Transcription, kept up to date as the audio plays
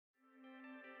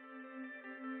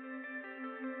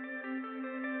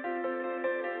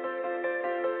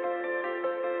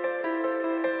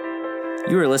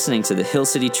You are listening to the Hill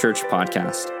City Church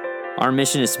podcast. Our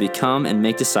mission is to become and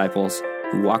make disciples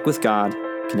who walk with God,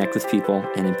 connect with people,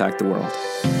 and impact the world.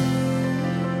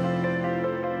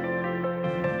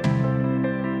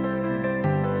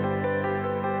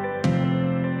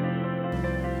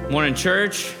 Morning,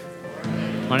 church.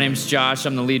 My name's Josh.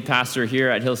 I'm the lead pastor here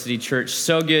at Hill City Church.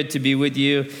 So good to be with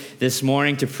you this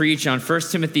morning to preach on 1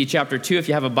 Timothy chapter 2. If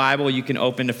you have a Bible, you can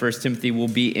open to 1 Timothy. We'll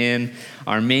be in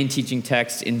our main teaching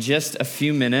text in just a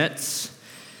few minutes.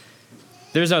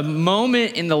 There's a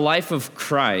moment in the life of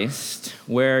Christ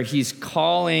where he's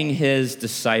calling his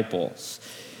disciples.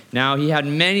 Now, he had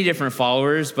many different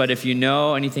followers, but if you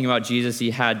know anything about Jesus,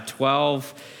 he had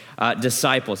 12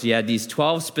 disciples. He had these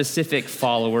 12 specific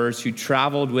followers who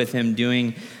traveled with him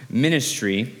doing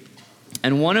ministry.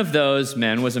 And one of those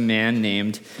men was a man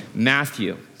named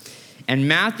Matthew. And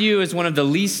Matthew is one of the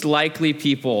least likely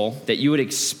people that you would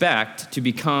expect to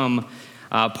become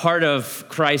part of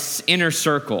Christ's inner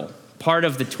circle, part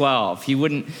of the 12. He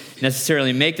wouldn't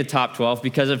necessarily make the top 12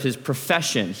 because of his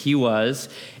profession. He was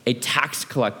a tax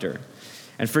collector.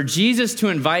 And for Jesus to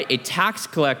invite a tax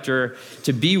collector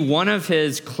to be one of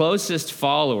his closest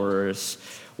followers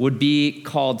would be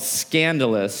called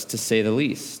scandalous, to say the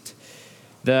least.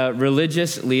 The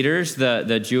religious leaders,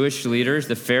 the Jewish leaders,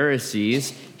 the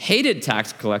Pharisees, hated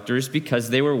tax collectors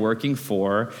because they were working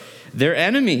for their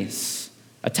enemies.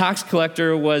 A tax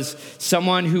collector was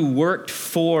someone who worked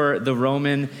for the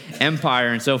Roman Empire.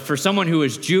 And so for someone who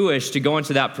was Jewish to go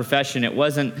into that profession, it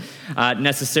wasn't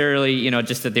necessarily,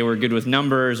 just that they were good with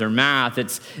numbers or math.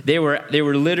 They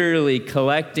were literally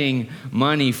collecting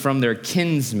money from their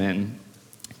kinsmen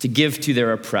to give to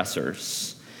their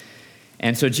oppressors.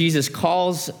 And so Jesus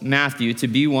calls Matthew to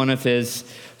be one of his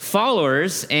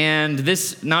followers. And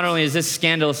this, not only is this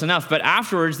scandalous enough, but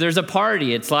afterwards there's a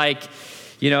party. It's like,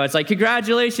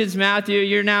 congratulations, Matthew,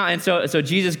 you're now. And so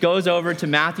Jesus goes over to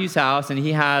Matthew's house and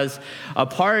he has a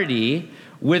party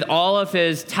with all of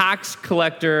his tax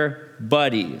collector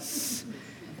buddies.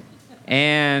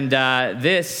 And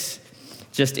this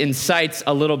just incites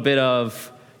a little bit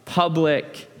of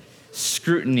public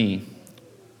scrutiny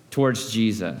towards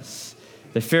Jesus.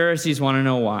 The Pharisees want to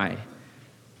know why.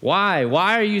 Why?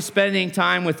 Why are you spending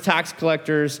time with tax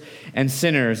collectors and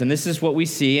sinners? And this is what we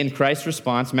see in Christ's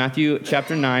response, Matthew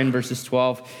chapter 9, verses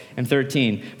 12 and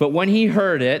 13. But when he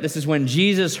heard it, this is when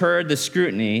Jesus heard the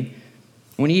scrutiny,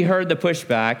 when he heard the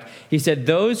pushback, he said,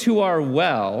 "Those who are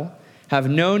well have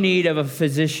no need of a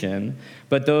physician,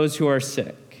 but those who are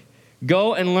sick.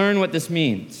 Go and learn what this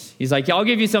means." He's like, I'll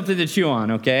give you something to chew on,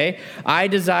 okay? "I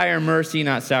desire mercy,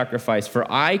 not sacrifice, for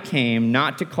I came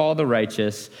not to call the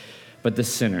righteous, but the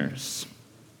sinners."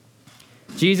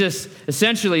 Jesus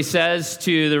essentially says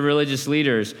to the religious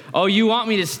leaders, "Oh, you want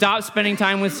me to stop spending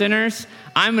time with sinners?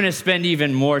 I'm going to spend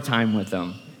even more time with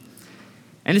them."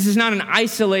 And this is not an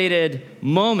isolated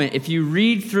moment. If you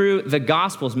read through the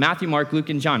Gospels, Matthew, Mark, Luke,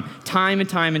 and John, time and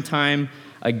time and time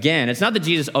again, it's not that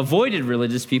Jesus avoided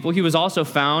religious people. He was also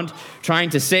found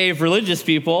trying to save religious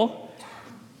people.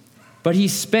 But he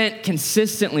spent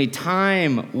consistently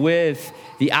time with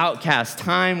the outcast,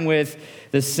 time with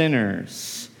the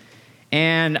sinners.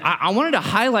 And I wanted to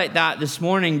highlight that this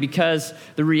morning because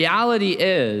the reality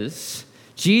is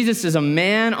Jesus is a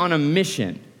man on a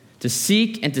mission to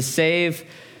seek and to save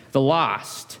the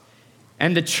lost.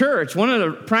 And the church, one of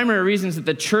the primary reasons that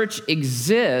the church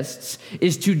exists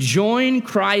is to join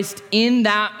Christ in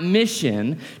that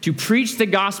mission to preach the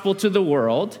gospel to the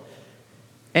world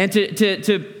and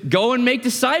to go and make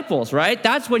disciples, right?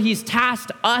 That's what he's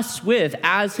tasked us with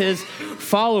as his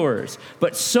followers.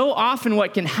 But so often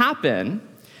what can happen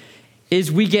is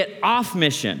we get off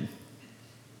mission.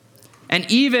 And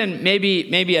even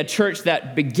maybe a church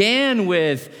that began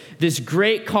with this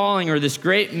great calling or this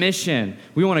great mission,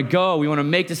 we want to go, we want to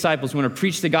make disciples, we want to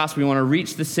preach the gospel, we want to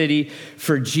reach the city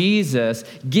for Jesus.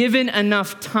 Given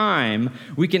enough time,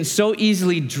 we can so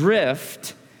easily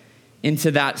drift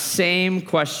into that same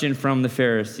question from the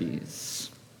Pharisees.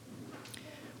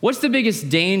 What's the biggest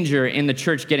danger in the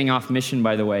church getting off mission,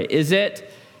 by the way? Is it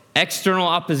external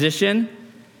opposition?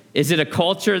 Is it a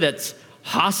culture that's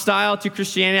hostile to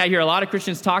Christianity? I hear a lot of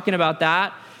Christians talking about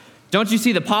that. Don't you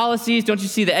see the policies? Don't you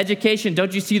see the education?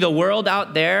 Don't you see the world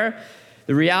out there?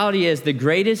 The reality is the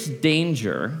greatest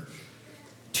danger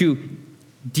to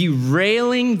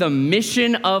derailing the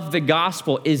mission of the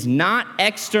gospel is not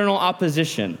external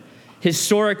opposition.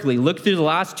 Historically, look through the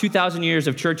last 2,000 years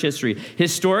of church history.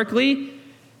 Historically,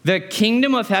 the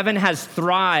kingdom of heaven has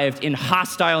thrived in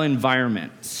hostile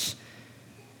environments.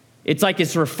 It's like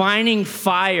it's refining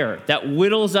fire that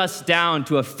whittles us down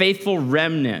to a faithful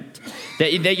remnant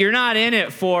That you're not in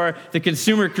it for the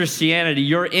consumer Christianity.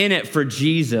 You're in it for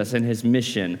Jesus and his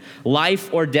mission.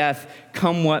 Life or death,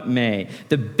 come what may.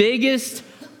 The biggest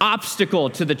obstacle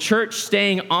to the church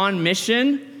staying on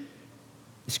mission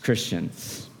is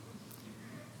Christians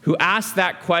who ask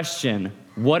that question,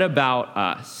 what about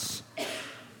us?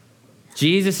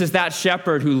 Jesus is that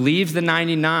shepherd who leaves the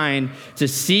 99 to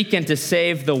seek and to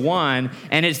save the one,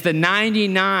 and it's the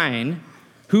 99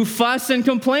 who fuss and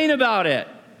complain about it.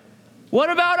 What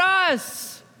about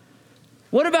us?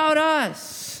 What about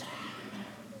us?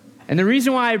 And the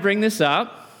reason why I bring this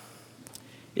up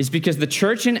is because the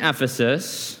church in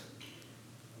Ephesus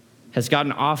has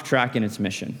gotten off track in its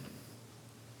mission.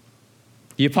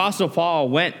 The Apostle Paul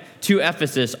went to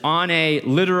Ephesus on a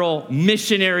literal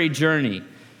missionary journey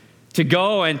to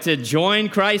go and to join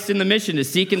Christ in the mission, to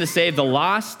seek and to save the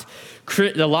lost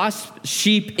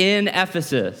sheep in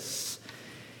Ephesus.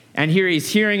 And here he's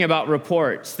hearing about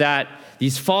reports that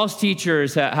these false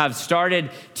teachers have started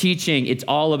teaching it's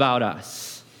all about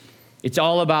us. It's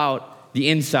all about the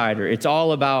insider. It's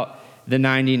all about the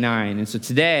 99. And so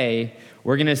today,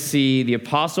 we're going to see the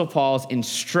Apostle Paul's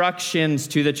instructions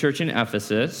to the church in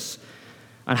Ephesus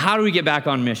on how do we get back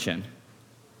on mission.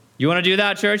 You want to do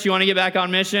that, church? You want to get back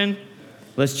on mission?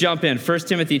 Let's jump in. 1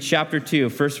 Timothy chapter 2,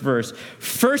 first verse.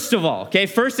 First of all, okay,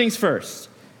 first things first.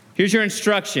 Here's your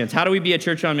instructions. How do we be a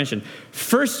church on mission?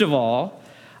 First of all,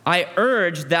 I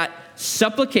urge that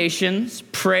supplications,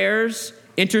 prayers,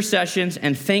 intercessions,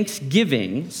 and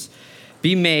thanksgivings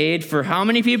be made for how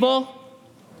many people?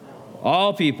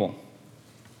 All people.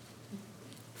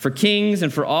 For kings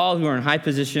and for all who are in high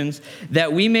positions,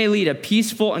 that we may lead a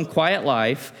peaceful and quiet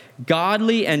life,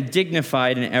 godly and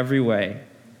dignified in every way.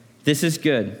 This is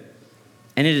good,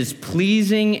 and it is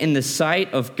pleasing in the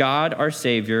sight of God our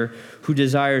Savior, who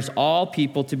desires all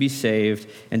people to be saved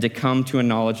and to come to a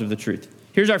knowledge of the truth.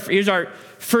 Here's our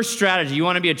first strategy. You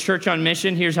want to be a church on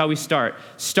mission? Here's how we start.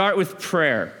 Start with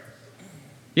prayer.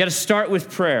 You got to start with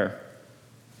prayer.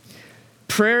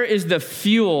 Prayer is the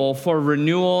fuel for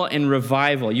renewal and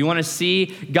revival. You want to see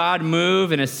God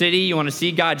move in a city. You want to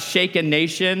see God shake a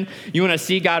nation. You want to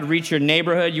see God reach your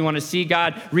neighborhood. You want to see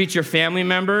God reach your family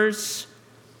members.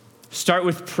 Start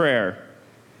with prayer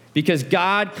because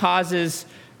God causes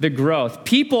the growth.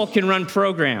 People can run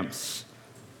programs.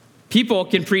 People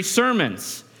can preach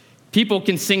sermons. People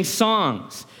can sing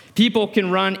songs. People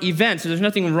can run events. So there's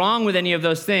nothing wrong with any of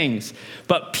those things.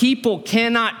 But people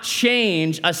cannot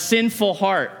change a sinful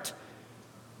heart.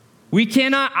 I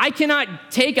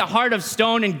cannot take a heart of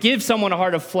stone and give someone a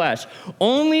heart of flesh.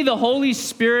 Only the Holy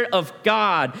Spirit of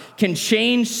God can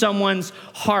change someone's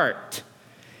heart.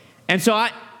 And so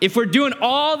if we're doing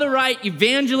all the right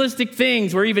evangelistic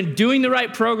things, we're even doing the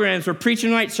right programs, we're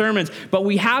preaching the right sermons, but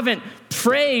we haven't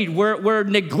prayed, we're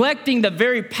neglecting the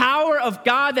very power of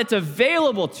God that's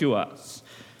available to us.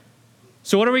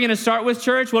 So what are we going to start with,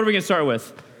 church? What are we going to start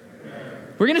with?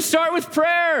 Prayer. We're going to start with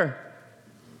prayer.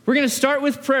 We're going to start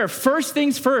with prayer. First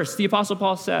things first, the Apostle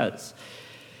Paul says.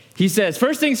 He says,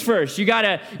 first things first, you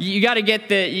gotta get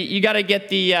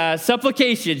the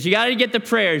supplications, you gotta get the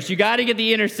prayers, you gotta get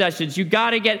the intercessions, you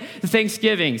gotta get the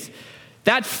thanksgivings.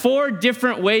 That's 4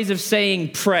 different ways of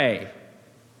saying pray.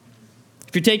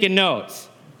 If you're taking notes,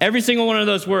 every single one of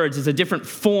those words is a different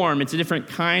form, it's a different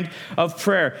kind of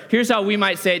prayer. Here's how we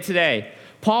might say it today.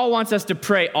 Paul wants us to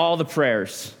pray all the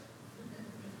prayers.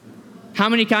 How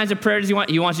many kinds of prayers does he want?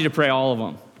 He wants you to pray all of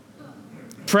them.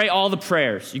 Pray all the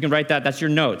prayers. You can write that. That's your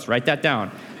notes. Write that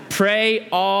down. Pray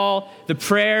all the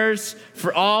prayers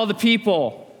for all the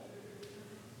people.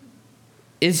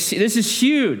 This is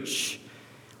huge.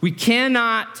 We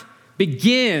cannot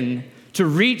begin to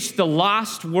reach the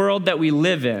lost world that we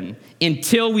live in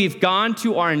until we've gone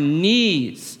to our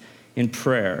knees in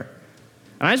prayer.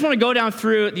 And I just want to go down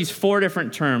through these 4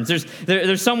 different terms.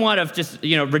 There's somewhat of just,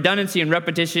 redundancy and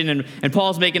repetition, and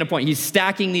Paul's making a point. He's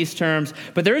stacking these terms,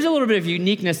 but there is a little bit of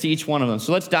uniqueness to each one of them.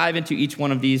 So let's dive into each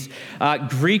one of these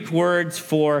Greek words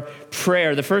for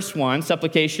prayer. The first one,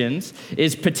 supplications,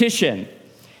 is petition.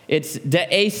 It's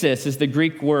deesis is the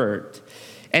Greek word.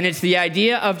 And it's the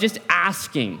idea of just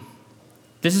asking.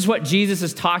 This is what Jesus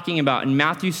is talking about in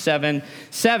Matthew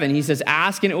 7:7. He says,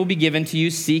 ask and it will be given to you,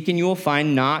 seek and you will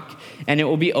find, knock and it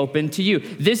will be open to you.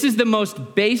 This is the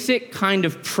most basic kind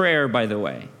of prayer, by the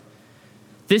way.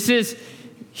 This is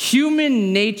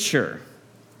human nature,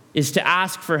 is to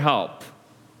ask for help.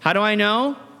 How do I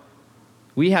know?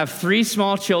 We have 3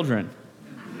 small children.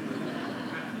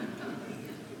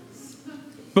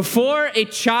 Before a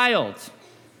child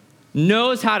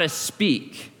knows how to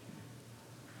speak,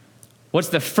 what's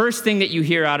the first thing that you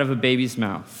hear out of a baby's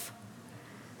mouth?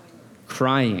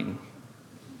 Crying.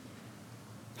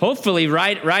 hopefully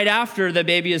right after the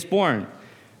baby is born.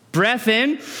 Breath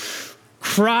in,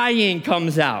 crying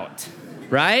comes out,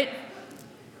 right?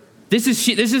 This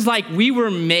is like we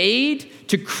were made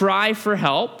to cry for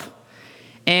help.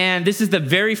 And this is the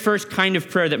very first kind of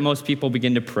prayer that most people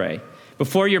begin to pray.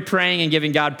 Before you're praying and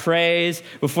giving God praise,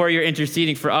 before you're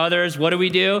interceding for others, what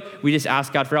do? We just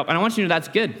ask God for help. And I want you to know that's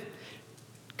good.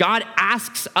 God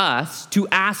asks us to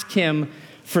ask him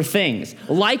for things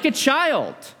like a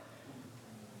child.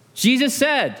 Jesus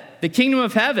said, the kingdom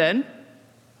of heaven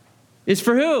is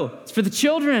for who? It's for the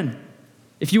children.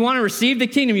 If you want to receive the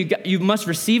kingdom, you must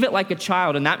receive it like a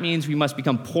child, and that means we must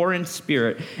become poor in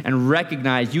spirit and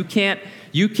recognize you can't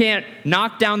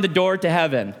knock down the door to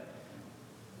heaven.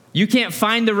 You can't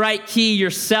find the right key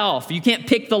yourself. You can't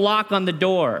pick the lock on the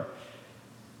door.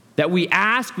 That we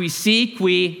ask, we seek,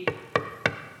 we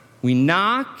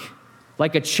knock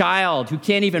like a child who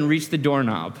can't even reach the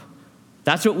doorknob.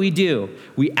 That's what we do.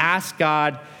 We ask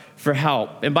God for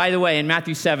help. And by the way, in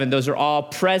Matthew 7, those are all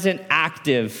present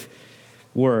active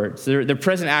words. They're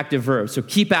present active verbs. So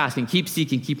keep asking, keep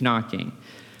seeking, keep knocking.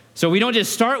 So we don't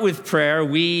just start with prayer,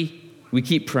 we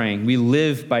keep praying. We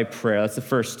live by prayer. That's the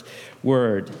first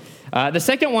word. The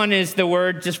second one is the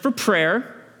word just for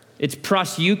prayer. It's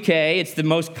proseuche. It's the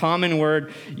most common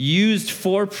word used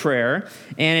for prayer.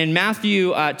 And in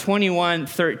Matthew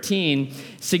 21:13,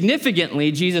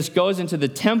 significantly, Jesus goes into the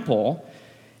temple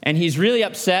and he's really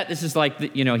upset. This is like,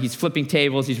 he's flipping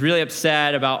tables. He's really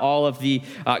upset about all of the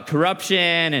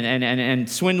corruption and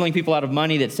swindling people out of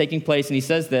money that's taking place. And he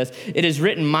says this, "It is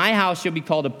written, my house shall be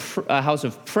called a house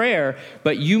of prayer,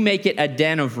 but you make it a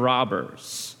den of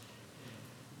robbers."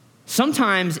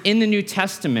 Sometimes in the New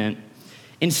Testament,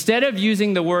 instead of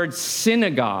using the word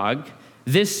synagogue,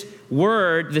 this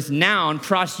word, this noun,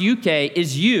 proseuche,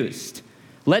 is used.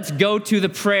 Let's go to the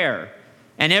prayer.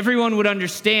 And everyone would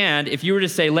understand if you were to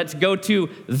say, let's go to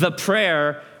the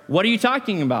prayer, what are you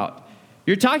talking about?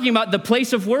 You're talking about the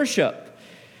place of worship.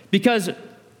 Because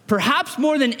perhaps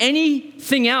more than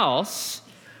anything else,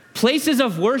 places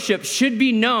of worship should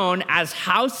be known as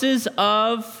houses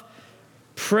of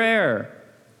prayer.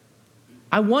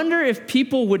 I wonder if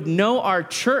people would know our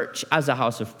church as a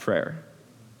house of prayer.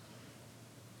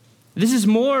 This is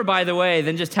more, by the way,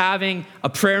 than just having a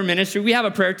prayer ministry. We have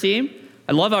a prayer team.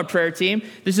 I love our prayer team.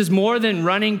 This is more than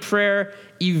running prayer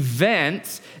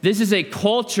events. This is a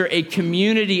culture, a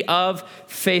community of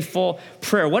faithful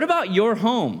prayer. What about your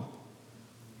home?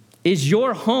 Is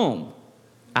your home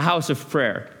a house of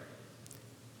prayer?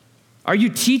 Are you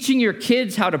teaching your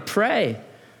kids how to pray?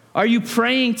 Are you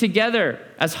praying together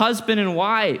as husband and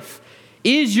wife?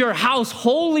 Is your house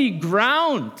holy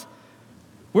ground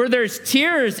where there's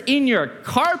tears in your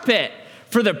carpet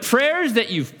for the prayers that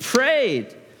you've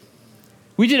prayed?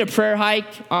 We did a prayer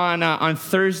hike on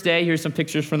Thursday. Here's some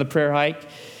pictures from the prayer hike.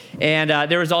 And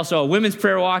there was also a women's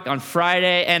prayer walk on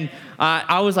Friday. And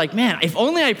I was like, man, if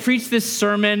only I preached this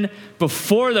sermon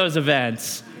before those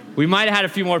events, we might have had a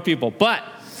few more people. But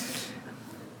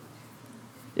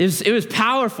it was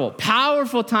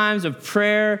powerful times of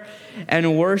prayer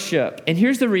and worship. And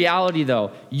here's the reality,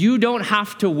 though. You don't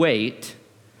have to wait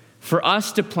for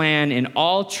us to plan an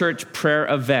all-church prayer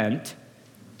event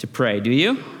to pray, do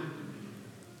you?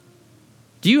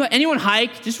 Anyone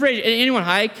hike? Just raise, anyone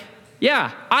hike?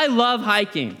 Yeah, I love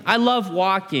hiking. I love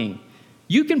walking.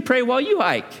 You can pray while you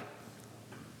hike.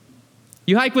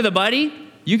 You hike with a buddy,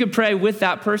 you can pray with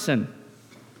that person.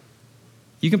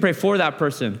 You can pray for that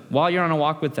person while you're on a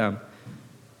walk with them.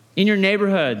 In your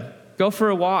neighborhood, go for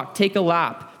a walk, take a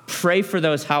lap, pray for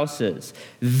those houses.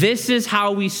 This is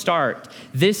how we start.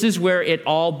 This is where it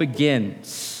all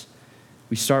begins.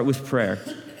 We start with prayer.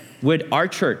 Would our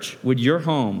church, would your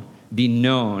home be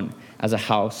known as a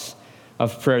house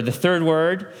of prayer? The third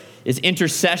word is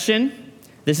intercession.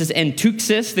 This is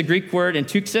enteuxis, the Greek word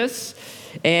enteuxis.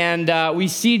 And we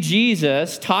see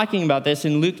Jesus talking about this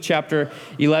in Luke chapter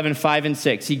 11, 5 and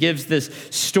 6. He gives this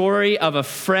story of a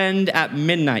friend at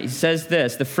midnight. He says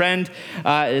this,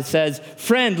 it says,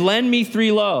 "Friend, lend me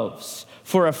 3 loaves,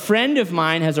 for a friend of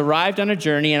mine has arrived on a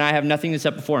journey and I have nothing to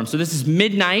set before him." So this is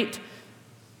midnight.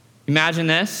 Imagine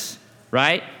this,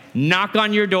 right? Knock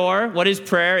on your door. What is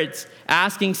prayer? It's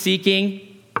asking, seeking,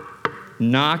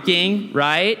 knocking,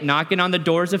 right? Knocking on the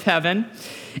doors of heaven.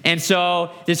 And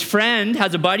so this friend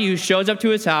has a buddy who shows up to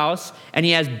his house, and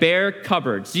he has bare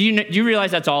cupboards. Do you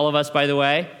realize that's all of us, by the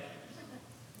way?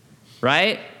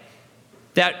 Right?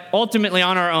 That ultimately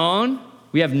on our own,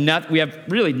 we have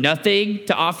really nothing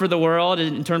to offer the world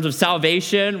in terms of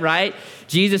salvation, right?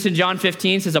 Jesus in John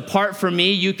 15 says, "Apart from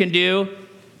me, you can do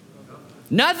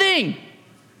nothing."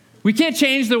 We can't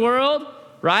change the world,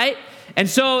 right? And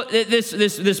so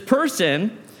this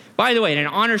person, by the way, in an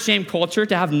honor-shame culture,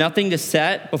 to have nothing to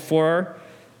set before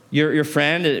your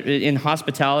friend in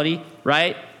hospitality,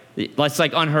 right? That's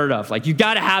like unheard of. Like, you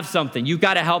got to have something. You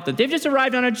got to help them. They've just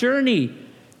arrived on a journey,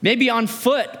 maybe on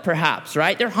foot, perhaps,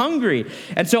 right? They're hungry.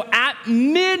 And so at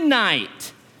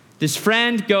midnight, this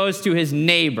friend goes to his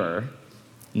neighbor,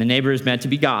 and the neighbor is meant to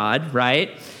be God,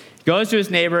 right? Goes to his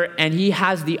neighbor, and he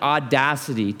has the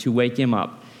audacity to wake him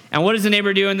up. And what does the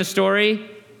neighbor do in the story?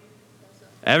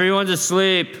 Everyone's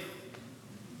asleep.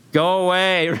 Go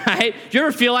away, right? Do you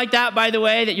ever feel like that, by the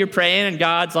way, that you're praying and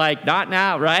God's like, not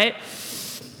now, right?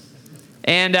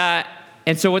 And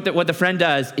so what the friend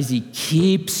does is he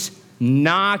keeps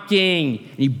knocking.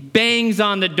 And he bangs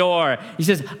on the door. He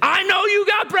says, I know you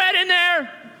got bread in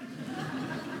there.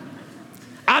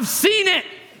 I've seen it.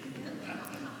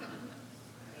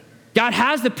 God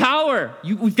has the power.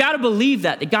 We've got to believe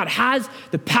that God has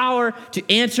the power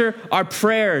to answer our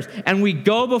prayers. And we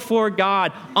go before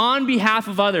God on behalf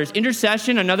of others.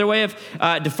 Intercession, another way of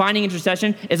defining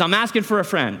intercession, is I'm asking for a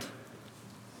friend.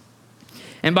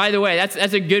 And by the way,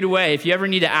 that's a good way. If you ever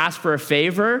need to ask for a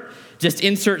favor, just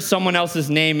insert someone else's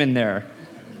name in there,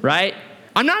 right?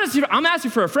 I'm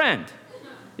asking for a friend.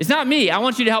 It's not me. I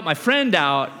want you to help my friend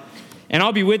out. And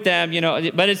I'll be with them,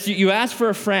 but it's you ask for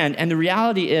a friend. And the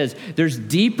reality is there's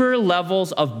deeper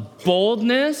levels of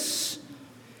boldness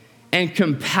and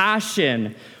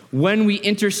compassion when we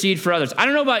intercede for others. I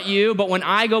don't know about you, but when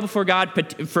I go before God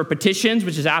for petitions,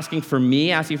 which is asking for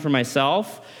me, asking for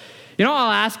myself,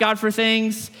 I'll ask God for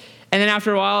things. And then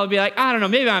after a while, I'll be like, I don't know,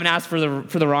 maybe I'm asking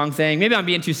for the wrong thing. Maybe I'm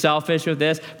being too selfish with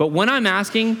this. But when I'm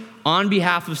asking on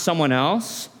behalf of someone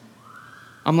else,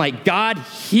 I'm like, God,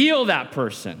 heal that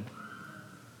person.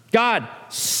 God,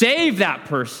 save that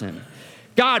person.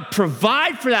 God,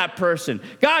 provide for that person.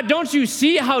 God, don't you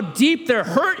see how deep their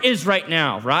hurt is right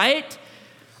now, right?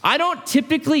 I don't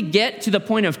typically get to the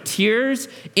point of tears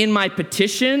in my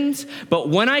petitions, but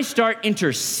when I start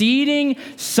interceding,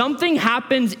 something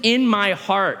happens in my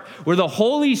heart where the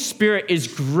Holy Spirit is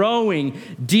growing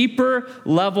deeper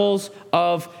levels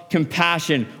of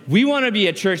compassion. We want to be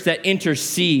a church that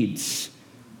intercedes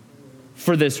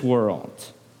for this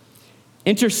world.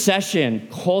 Intercession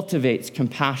cultivates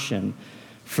compassion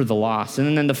for the lost.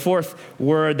 And then the fourth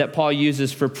word that Paul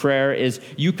uses for prayer is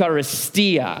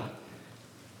Eucharistia.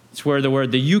 It's where the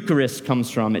word the Eucharist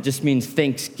comes from. It just means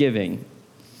thanksgiving.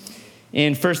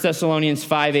 In 1 Thessalonians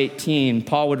 5:18,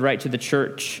 Paul would write to the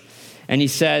church, and he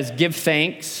says, give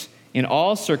thanks in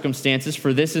all circumstances,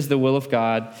 for this is the will of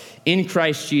God in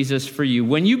Christ Jesus for you.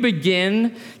 When you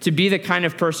begin to be the kind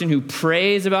of person who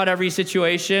prays about every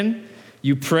situation,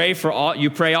 you pray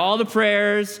all the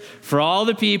prayers for all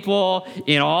the people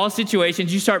in all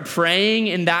situations. You start praying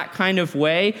in that kind of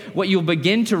way. What you'll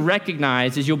begin to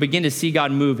recognize is you'll begin to see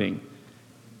God moving.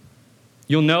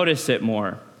 You'll notice it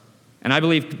more. And I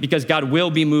believe because God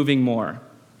will be moving more.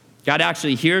 God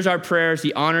actually hears our prayers.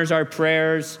 He honors our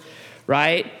prayers,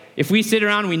 right? If we sit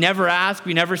around, we never ask,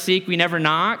 we never seek, we never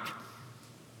knock,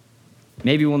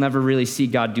 maybe we'll never really see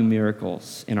God do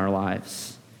miracles in our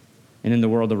lives and in the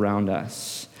world around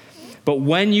us. But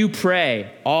when you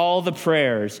pray all the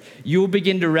prayers, you'll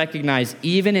begin to recognize,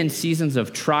 even in seasons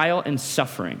of trial and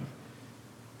suffering,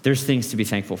 there's things to be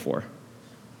thankful for.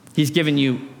 He's given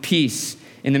you peace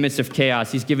in the midst of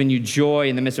chaos. He's given you joy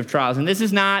in the midst of trials. And this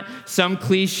is not some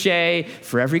cliche,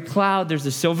 for every cloud there's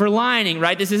a silver lining,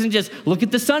 right? This isn't just look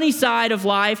at the sunny side of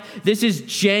life. This is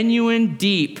genuine,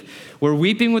 deep. We're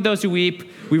weeping with those who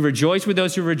weep. We rejoice with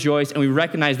those who rejoice, and we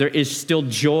recognize there is still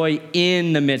joy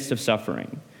in the midst of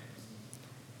suffering.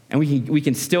 And we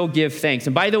can still give thanks.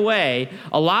 And by the way,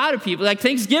 a lot of people, like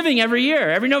Thanksgiving every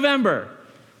year, every November,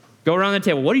 go around the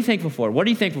table. What are you thankful for? What are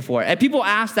you thankful for? And people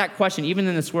ask that question even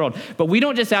in this world. But we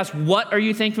don't just ask, what are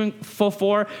you thankful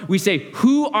for? We say,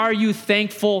 who are you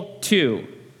thankful to?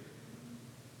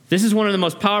 This is one of the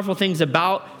most powerful things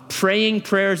about praying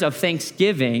prayers of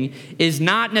thanksgiving is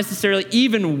not necessarily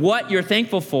even what you're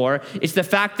thankful for. It's the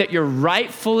fact that you're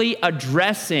rightfully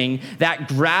addressing that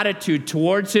gratitude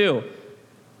towards who?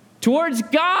 Towards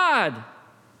God.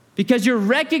 Because you're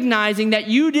recognizing that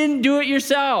you didn't do it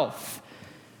yourself.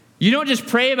 You don't just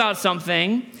pray about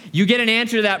something, you get an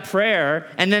answer to that prayer,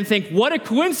 and then think, what a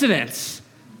coincidence.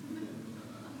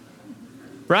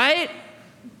 Right?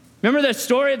 Remember the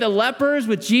story of the lepers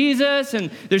with Jesus,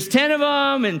 and there's 10 of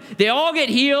them, and they all get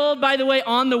healed, by the way,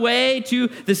 on the way to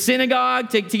the synagogue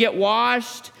to get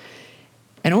washed,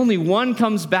 and only one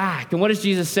comes back. And what does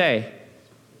Jesus say?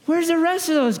 Where's the rest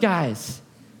of those guys?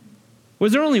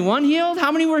 Was there only one healed?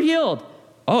 How many were healed?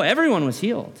 Oh, everyone was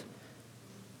healed.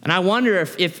 And I wonder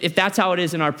if that's how it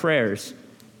is in our prayers.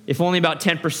 if only about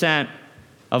 10%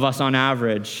 of us on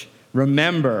average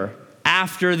remember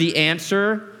after the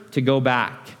answer to go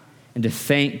back and to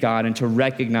thank God and to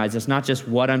recognize it's not just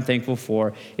what I'm thankful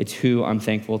for, it's who I'm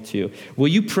thankful to. Will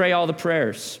you pray all the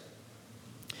prayers?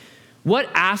 What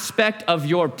aspect of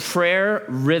your prayer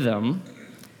rhythm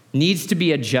needs to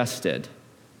be adjusted?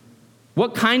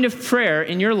 What kind of prayer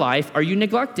in your life are you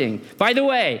neglecting? By the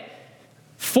way,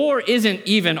 4 isn't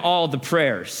even all the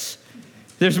prayers.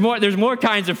 There's more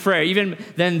kinds of prayer even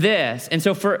than this. And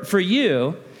so for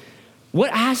you, what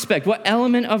aspect, what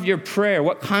element of your prayer,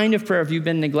 what kind of prayer have you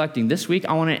been neglecting? This week,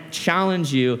 I want to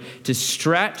challenge you to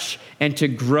stretch and to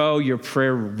grow your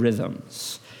prayer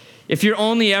rhythms. If you're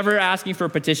only ever asking for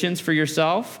petitions for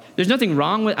yourself, there's nothing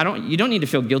wrong with, you don't need to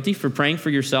feel guilty for praying for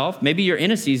yourself. Maybe you're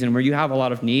in a season where you have a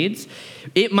lot of needs.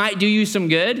 It might do you some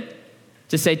good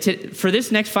to say, for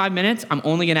this next 5 minutes, I'm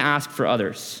only going to ask for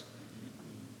others.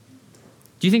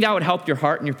 Do you think that would help your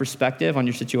heart and your perspective on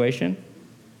your situation?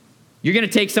 You're going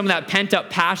to take some of that pent-up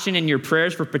passion in your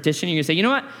prayers for petition, and you're going to say, you know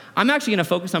what? I'm actually going to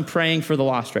focus on praying for the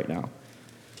lost right now.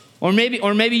 Or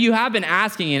maybe you have been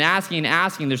asking and asking and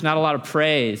asking. There's not a lot of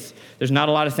praise. There's not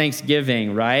a lot of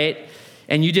thanksgiving, right?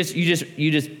 And you just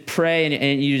pray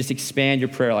and you just expand your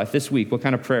prayer life. This week, what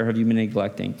kind of prayer have you been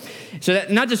neglecting? So that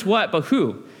not just what, but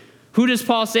who? Who does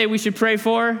Paul say we should pray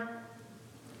for?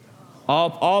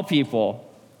 All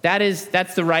people.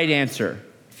 That's the right answer.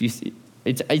 If you see,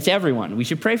 it's everyone. We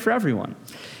should pray for everyone.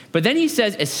 But then he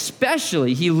says,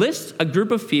 especially, he lists a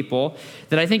group of people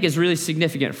that I think is really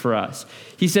significant for us.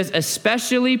 He says,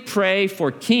 especially pray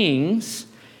for kings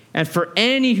and for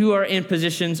any who are in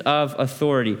positions of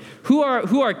authority. Who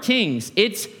are kings?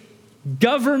 It's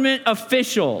government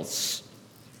officials.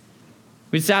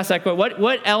 We just ask that question,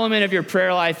 what element of your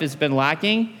prayer life has been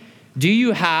lacking? Do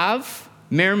you have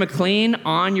Mayor McLean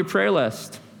on your prayer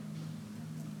list?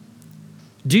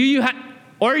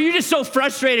 Or are you just so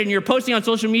frustrated and you're posting on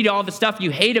social media all the stuff you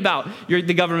hate about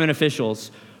the government officials?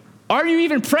 Are you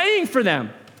even praying for them?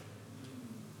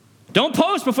 Don't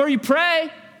post before you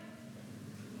pray.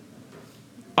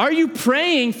 Are you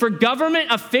praying for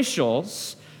government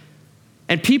officials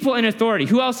and people in authority?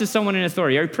 Who else is someone in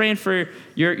authority? Are you praying for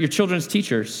your children's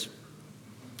teachers?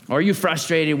 Or are you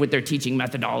frustrated with their teaching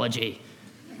methodology?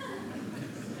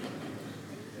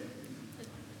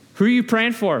 Who are you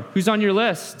praying for? Who's on your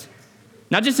list?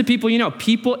 Not just the people you know,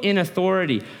 people in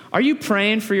authority. Are you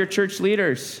praying for your church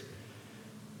leaders?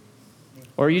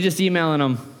 Or are you just emailing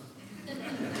them?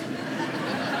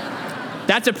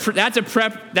 That's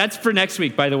for next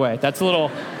week, by the way. That's a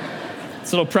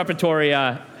little preparatory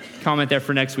comment there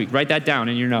for next week. Write that down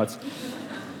in your notes.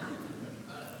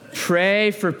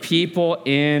 Pray for people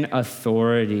in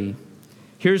authority.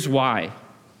 Here's why.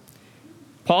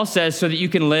 Paul says, so that you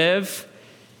can live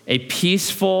a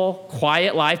peaceful,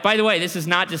 quiet life. By the way, this is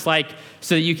not just like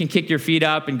so that you can kick your feet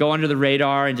up and go under the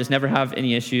radar and just never have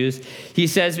any issues. He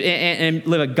says, and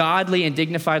live a godly and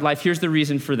dignified life. Here's the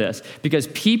reason for this. Because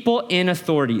people in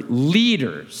authority,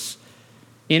 leaders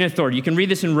in authority, you can read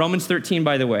this in Romans 13,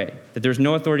 by the way, that there's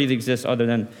no authority that exists other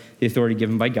than the authority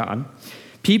given by God.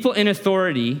 People in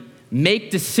authority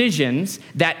make decisions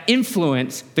that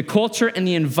influence the culture and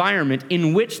the environment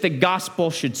in which the gospel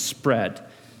should spread.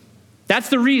 That's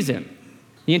the reason,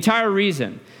 the entire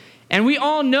reason. And we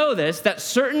all know this, that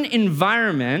certain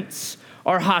environments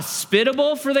are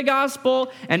hospitable for the gospel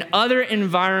and other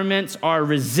environments are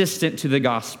resistant to the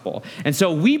gospel. And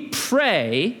so we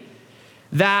pray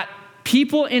that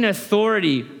people in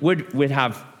authority would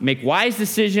make wise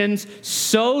decisions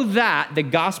so that the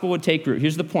gospel would take root.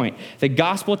 Here's the point. The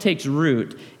gospel takes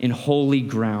root in holy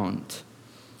ground.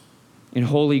 In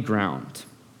holy ground.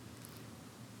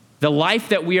 The life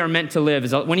that we are meant to live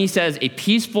is, when he says a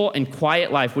peaceful and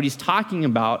quiet life, what he's talking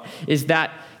about is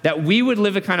that we would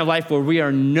live a kind of life where we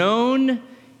are known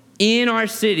in our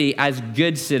city as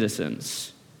good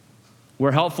citizens.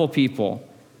 We're helpful people.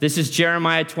 This is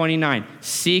Jeremiah 29.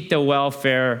 Seek the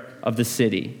welfare of the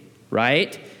city,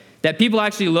 right? That people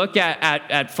actually look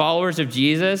at followers of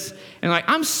Jesus and like,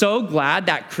 I'm so glad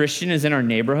that Christian is in our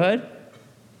neighborhood,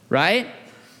 right?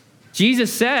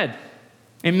 Jesus said,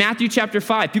 in Matthew chapter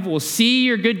 5, people will see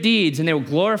your good deeds and they will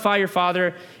glorify your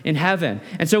Father in heaven.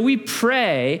 And so we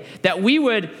pray that we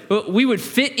would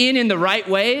fit in the right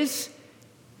ways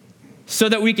so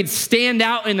that we could stand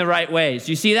out in the right ways.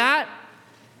 You see that?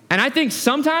 And I think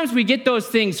sometimes we get those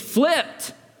things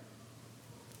flipped.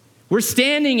 We're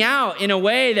standing out in a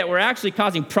way that we're actually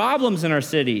causing problems in our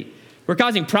city. We're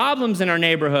causing problems in our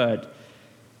neighborhood.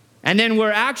 And then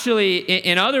we're actually,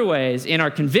 in other ways, in our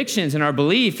convictions, in our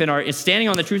belief, in our standing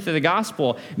on the truth of the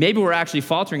gospel, maybe we're actually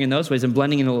faltering in those ways and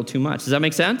blending in a little too much. Does that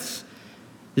make sense?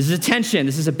 This is a tension,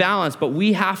 this is a balance, but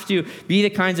we have to be the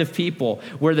kinds of people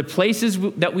where the places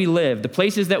that we live, the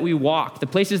places that we walk, the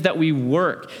places that we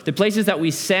work, the places that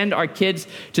we send our kids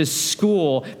to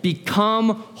school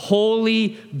become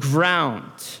holy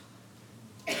ground.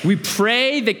 We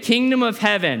pray the kingdom of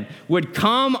heaven would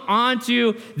come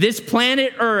onto this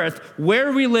planet Earth,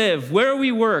 where we live, where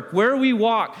we work, where we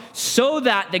walk, so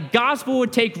that the gospel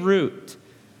would take root,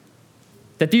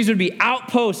 that these would be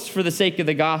outposts for the sake of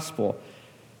the gospel.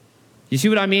 You see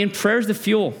what I mean? Prayer is the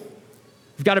fuel.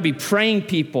 We've got to be praying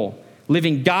people,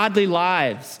 living godly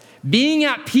lives, being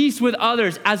at peace with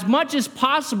others as much as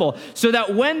possible, so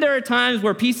that when there are times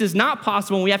where peace is not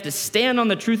possible and we have to stand on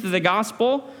the truth of the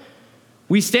gospel,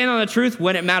 we stand on the truth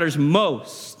when it matters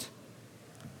most.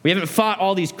 We haven't fought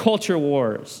all these culture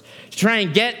wars to try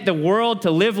and get the world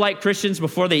to live like Christians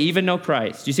before they even know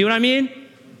Christ. Do you see what I mean?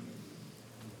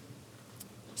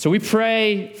 So we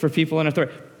pray for people in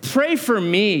authority. Pray for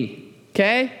me.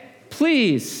 Okay?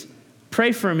 Please,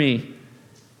 pray for me.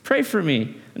 Pray for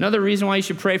me. Another reason why you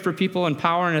should pray for people in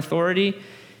power and authority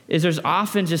is there's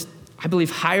often just, I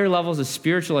believe, higher levels of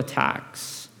spiritual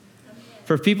attacks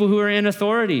for people who are in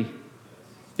authority.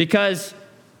 Because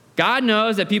God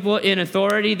knows that people in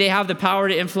authority, they have the power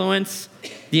to influence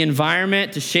the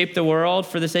environment, to shape the world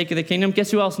for the sake of the kingdom.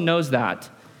 Guess who else knows that?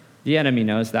 The enemy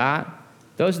knows that.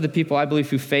 Those are the people, I believe,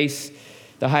 who face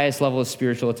the highest level of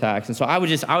spiritual attacks. And so I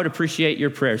would appreciate your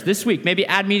prayers. This week, maybe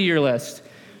add me to your list.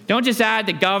 Don't just add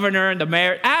the governor and the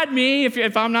mayor. Add me.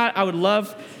 If I'm not, I would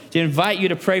love to invite you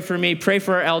to pray for me, pray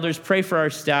for our elders, pray for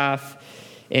our staff.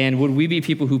 And would we be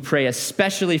people who pray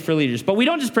especially for leaders? But we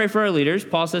don't just pray for our leaders.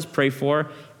 Paul says pray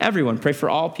for everyone. Pray for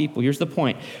all people. Here's the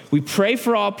point. We pray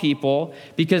for all people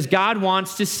because God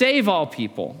wants to save all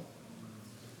people.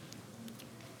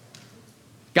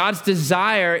 God's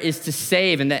desire is to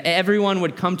save and that everyone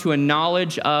would come to a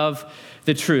knowledge of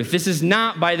the truth. This is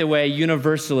not, by the way,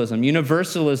 universalism.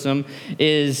 Universalism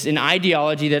is an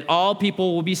ideology that all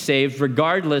people will be saved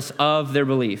regardless of their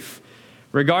belief,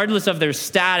 regardless of their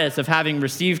status of having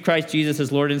received Christ Jesus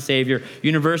as Lord and Savior.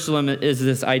 Universalism is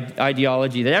this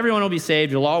ideology that everyone will be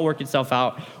saved. It'll all work itself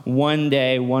out one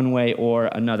day, one way or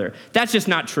another. That's just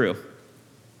not true.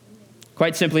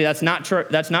 Quite simply, that's not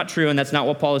true, and that's not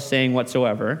what Paul is saying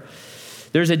whatsoever.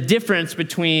 There's a difference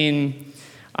between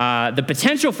the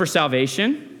potential for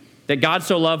salvation, that God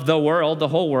so loved the world, the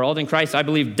whole world, and Christ, I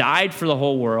believe, died for the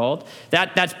whole world.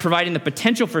 That's providing the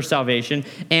potential for salvation,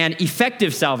 and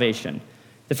effective salvation,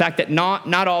 the fact that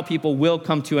not all people will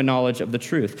come to a knowledge of the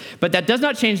truth. But that does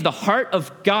not change the heart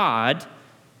of God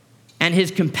and his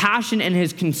compassion and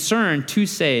his concern to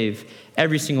save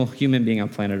every single human being on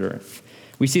planet Earth.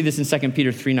 We see this in 2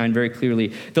 Peter 3:9 very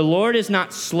clearly. The Lord is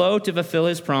not slow to fulfill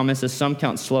his promise, as some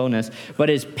count slowness,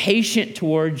 but is patient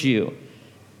towards you,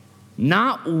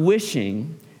 not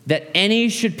wishing that any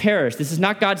should perish. This is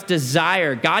not God's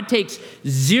desire. God takes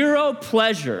zero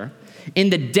pleasure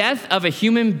in the death of a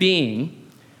human being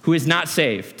who is not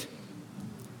saved.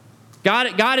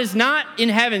 God is not in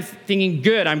heaven thinking,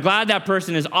 good, I'm glad that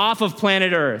person is off of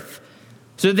planet Earth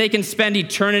so that they can spend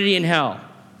eternity in hell.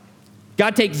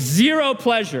 God takes zero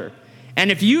pleasure. And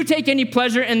if you take any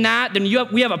pleasure in that, then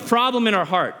we have a problem in our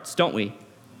hearts, don't we?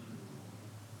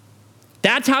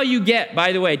 That's how you get,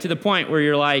 by the way, to the point where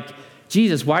you're like,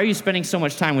 Jesus, why are you spending so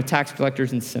much time with tax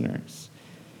collectors and sinners?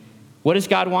 What does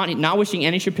God want? Not wishing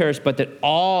any should perish, but that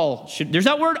all should. There's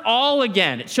that word all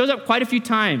again. It shows up quite a few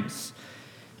times.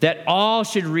 That all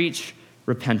should reach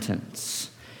repentance.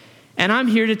 And I'm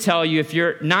here to tell you, if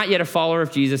you're not yet a follower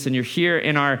of Jesus and you're here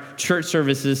in our church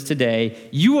services today,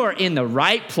 you are in the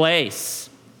right place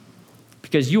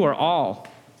because you are all.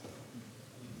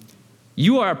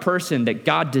 You are a person that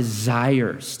God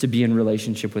desires to be in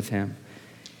relationship with him.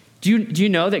 Do you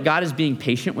know that God is being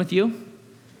patient with you?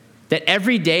 That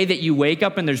every day that you wake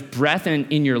up and there's breath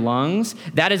in your lungs,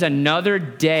 that is another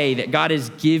day that God is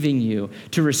giving you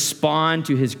to respond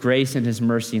to his grace and his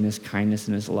mercy and his kindness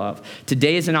and his love.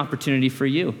 Today is an opportunity for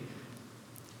you.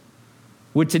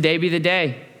 Would today be the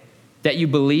day that you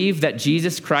believe that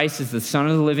Jesus Christ is the Son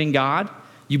of the living God?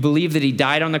 You believe that he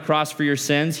died on the cross for your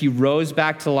sins, he rose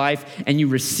back to life, and you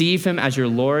receive him as your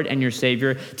Lord and your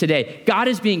Savior today. God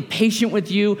is being patient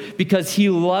with you because he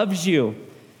loves you.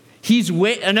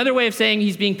 Another way of saying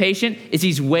he's being patient is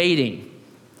he's waiting.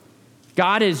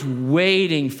 God is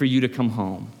waiting for you to come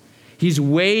home. He's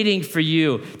waiting for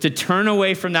you to turn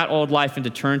away from that old life and to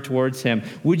turn towards him.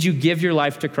 Would you give your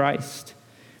life to Christ?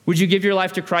 Would you give your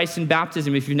life to Christ in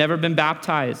baptism if you've never been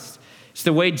baptized? It's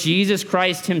the way Jesus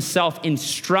Christ himself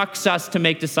instructs us to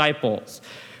make disciples.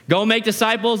 Go make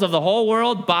disciples of the whole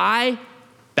world by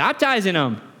baptizing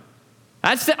them.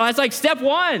 That's like step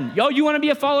one. Yo, you want to be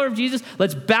a follower of Jesus?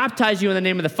 Let's baptize you in the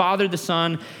name of the Father, the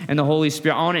Son, and the Holy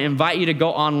Spirit. I want to invite you to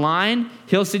go online,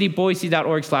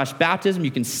 hillcityboise.org/baptism. You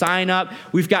can sign up.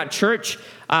 We've got church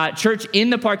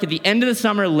in the park at the end of the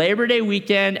summer, Labor Day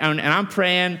weekend, and I'm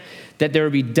praying that there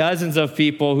will be dozens of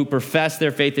people who profess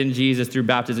their faith in Jesus through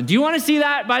baptism. Do you want to see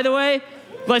that, by the way?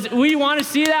 We want to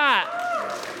see that.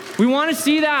 We want to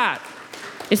see that.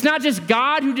 It's not just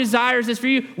God who desires this for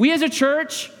you. We as a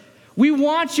church, we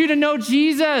want you to know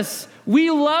Jesus. We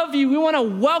love you. We want to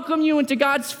welcome you into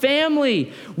God's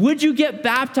family. Would you get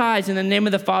baptized in the name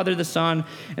of the Father, the Son,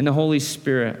 and the Holy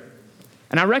Spirit?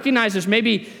 And I recognize there's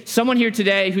maybe someone here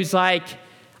today who's like,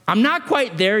 I'm not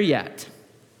quite there yet.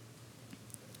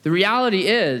 The reality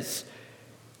is,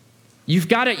 you've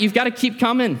got to keep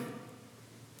coming.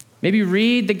 Maybe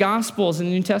read the Gospels in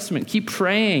the New Testament. Keep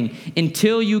praying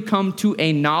until you come to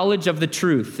a knowledge of the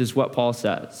truth, is what Paul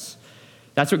says.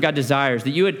 That's what God desires,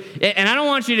 that you would, and I don't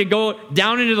want you to go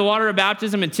down into the water of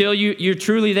baptism until you're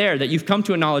truly there, that you've come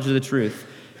to a knowledge of the truth,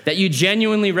 that you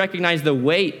genuinely recognize the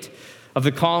weight of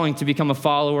the calling to become a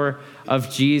follower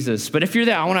of Jesus. But if you're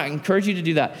there, I want to encourage you to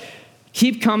do that.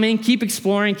 Keep coming, keep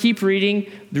exploring, keep reading.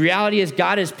 The reality is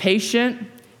God is patient.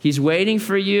 He's waiting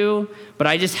for you, but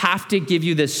I just have to give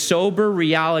you this sober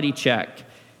reality check.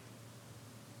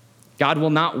 God will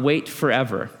not wait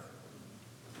forever.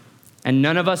 And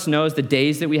none of us knows the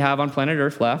days that we have on planet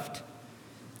Earth left.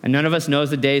 And none of us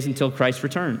knows the days until Christ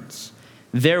returns.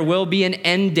 There will be an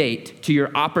end date to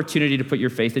your opportunity to put your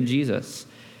faith in Jesus.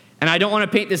 And I don't want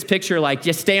to paint this picture like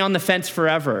just stay on the fence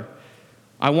forever.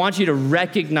 I want you to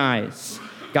recognize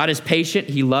God is patient.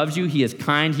 He loves you. He is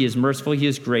kind. He is merciful. He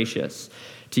is gracious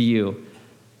to you.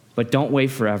 But don't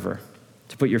wait forever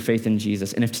to put your faith in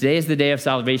Jesus. And if today is the day of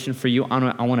salvation for you,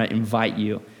 I want to invite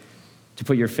you to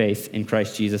put your faith in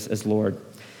Christ Jesus as Lord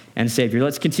and Savior.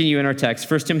 Let's continue in our text.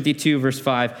 1 Timothy 2, verse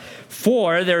 5.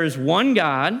 For there is one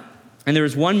God, and there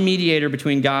is one mediator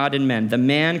between God and men, the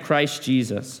man Christ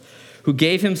Jesus, who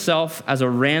gave himself as a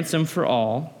ransom for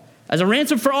all. As a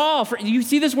ransom for all. You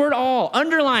see this word all.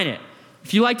 Underline it.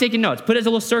 If you like taking notes, put it as a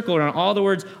little circle around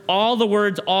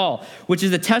all, which is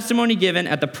the testimony given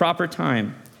at the proper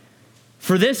time.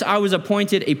 For this I was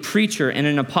appointed a preacher and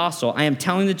an apostle. I am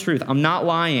telling the truth. I'm not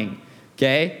lying.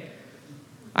 Okay?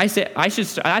 I should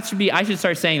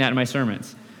start saying that in my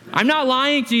sermons. I'm not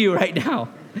lying to you right now.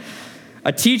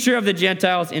 A teacher of the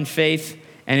Gentiles in faith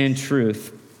and in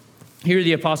truth. Here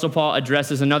the Apostle Paul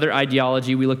addresses another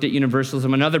ideology. We looked at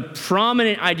universalism. Another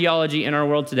prominent ideology in our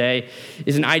world today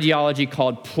is an ideology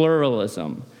called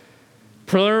pluralism.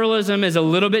 Pluralism is a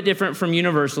little bit different from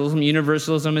universalism.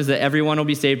 Universalism is that everyone will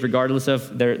be saved regardless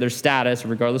of their status,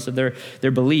 regardless of their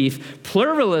belief.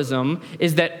 Pluralism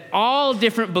is that all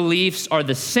different beliefs are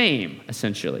the same,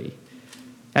 essentially.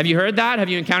 Have you heard that? Have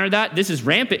you encountered that? This is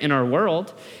rampant in our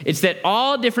world. It's that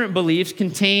all different beliefs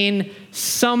contain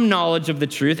some knowledge of the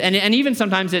truth. And even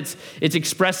sometimes it's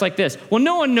expressed like this. Well,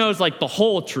 no one knows like the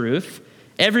whole truth.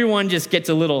 Everyone just gets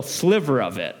a little sliver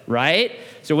of it, right?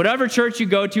 So whatever church you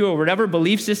go to or whatever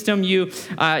belief system you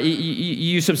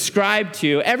subscribe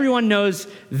to, everyone knows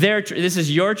their truth. This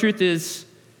is your truth,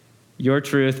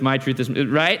 my truth is,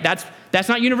 right? That's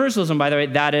not universalism, by the way.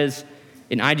 That is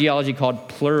an ideology called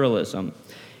pluralism.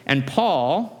 And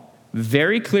Paul,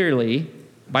 very clearly,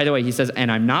 by the way, he says,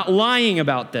 and I'm not lying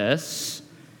about this,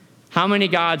 how many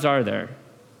gods are there?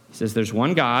 He says there's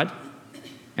one God,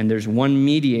 and there's one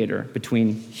mediator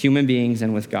between human beings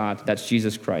and with God. That's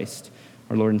Jesus Christ,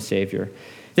 our Lord and Savior.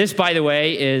 This, by the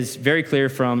way, is very clear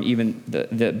from even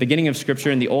the beginning of Scripture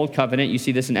in the Old Covenant. You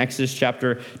see this in Exodus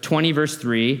chapter 20, verse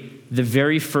 3, the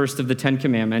very first of the 10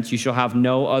 Commandments. You shall have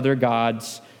no other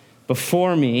gods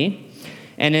before me.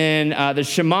 And in the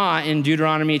Shema in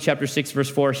Deuteronomy chapter 6, verse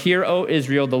 4, hear, O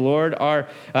Israel, the Lord our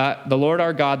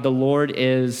God, the Lord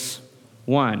is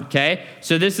one. Okay?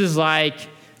 So this is like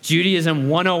Judaism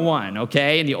 101,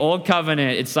 okay? In the Old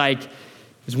Covenant, it's like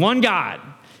there's one God.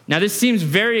 Now, this seems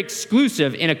very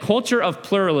exclusive in a culture of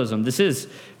pluralism. This is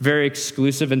very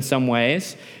exclusive in some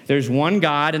ways. There's one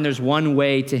God and there's one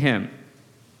way to him.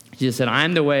 Jesus said, I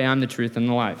am the way, I'm the truth, and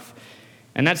the life.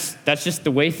 And that's just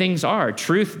the way things are.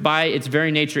 Truth, by its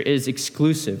very nature, is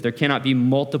exclusive. There cannot be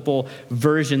multiple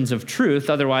versions of truth.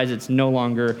 Otherwise, it's no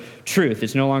longer truth.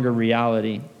 It's no longer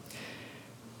reality.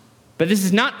 But this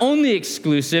is not only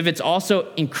exclusive, it's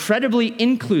also incredibly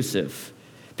inclusive.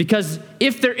 Because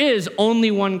if there is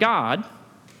only one God,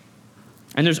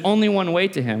 and there's only one way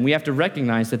to him, we have to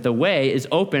recognize that the way is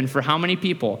open for how many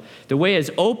people? The way is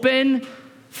open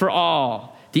for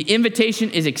all. The invitation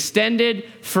is extended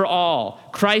for all.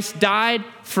 Christ died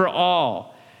for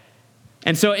all.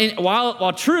 And so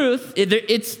while truth,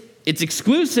 it's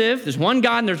exclusive, there's one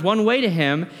God and there's one way to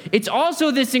him, it's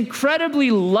also this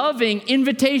incredibly loving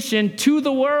invitation to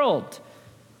the world.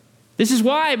 This is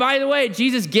why, by the way,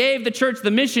 Jesus gave the church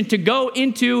the mission to go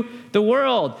into the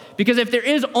world. Because if there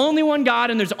is only one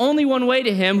God and there's only one way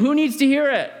to him, who needs to hear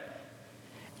it?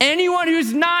 Anyone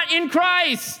who's not in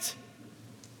Christ.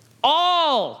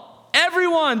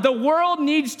 Everyone. The world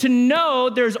needs to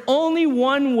know there's only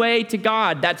one way to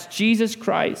God. That's Jesus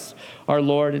Christ, our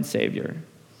Lord and Savior.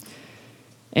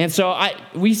 And so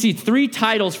we see 3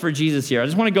 titles for Jesus here. I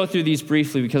just want to go through these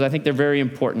briefly because I think they're very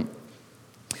important.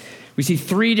 We see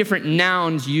 3 different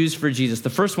nouns used for Jesus. The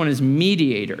first one is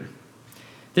mediator.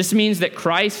 This means that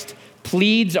Christ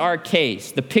pleads our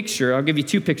case. The picture, I'll give you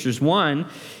 2 pictures. One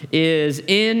is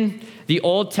in the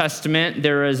Old Testament,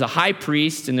 there is a high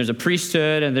priest and there's a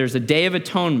priesthood and there's a Day of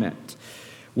Atonement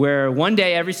where one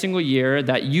day every single year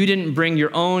that you didn't bring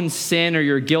your own sin or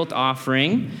your guilt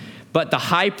offering, but the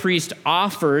high priest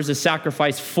offers a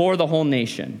sacrifice for the whole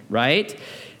nation, right?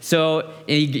 So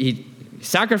he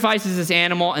sacrifices this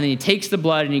animal, and then he takes the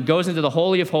blood, and he goes into the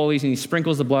Holy of Holies, and he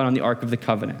sprinkles the blood on the Ark of the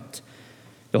Covenant.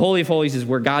 The Holy of Holies is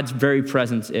where God's very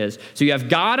presence is. So you have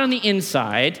God on the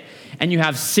inside, and you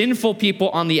have sinful people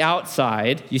on the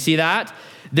outside. You see that?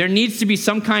 There needs to be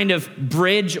some kind of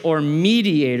bridge or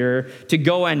mediator to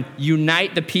go and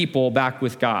unite the people back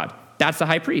with God. That's the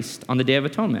high priest on the Day of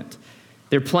Atonement.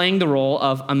 They're playing the role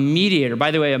of a mediator.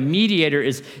 By the way, a mediator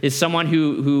is someone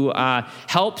who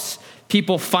helps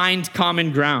people find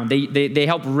common ground. They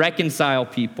help reconcile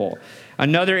people.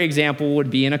 Another example would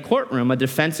be in a courtroom. A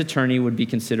defense attorney would be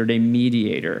considered a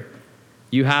mediator.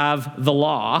 You have the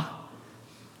law,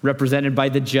 represented by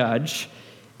the judge,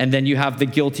 and then you have the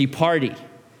guilty party.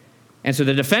 And so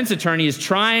the defense attorney is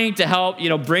trying to help,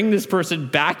 bring this person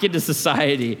back into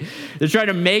society. They're trying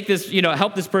to make this,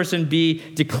 help this person be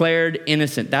declared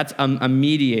innocent. That's a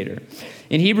mediator.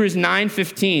 In Hebrews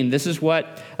 9:15, this is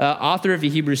what author of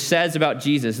Hebrews says about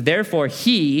Jesus. Therefore,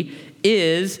 he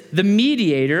is the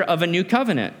mediator of a new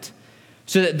covenant,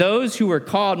 so that those who were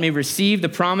called may receive the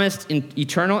promised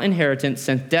eternal inheritance,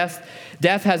 since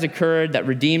death has occurred that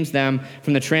redeems them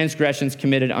from the transgressions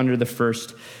committed under the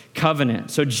first covenant.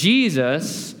 So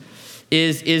Jesus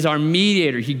is our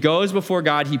mediator. He goes before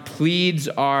God. He pleads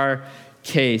our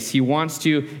case. He wants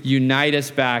to unite us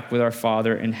back with our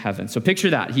Father in heaven. So picture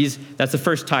that. That's the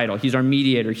first title. He's our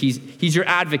mediator. He's your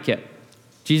advocate.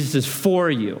 Jesus is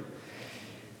for you.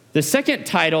 The second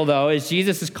title, though, is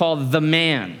Jesus is called the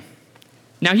man.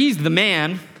 Now, he's the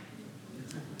man.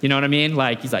 You know what I mean?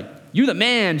 He's like, you the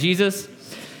man, Jesus.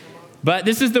 But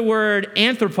this is the word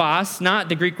anthropos, not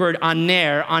the Greek word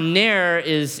aner. Aner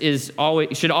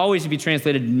should always be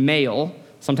translated male,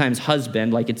 sometimes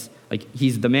husband, like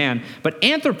he's the man. But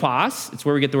anthropos, it's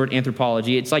where we get the word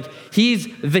anthropology. It's like he's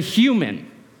the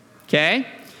human, okay?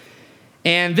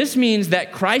 And this means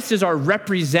that Christ is our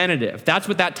representative. That's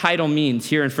what that title means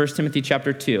here in 1 Timothy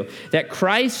chapter 2, that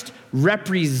Christ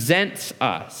represents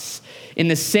us in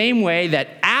the same way that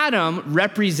Adam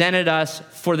represented us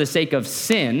for the sake of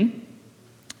sin.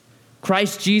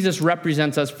 Christ Jesus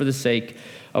represents us for the sake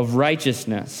of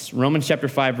righteousness. Romans chapter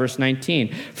 5, verse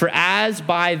 19. For as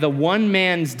by the one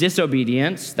man's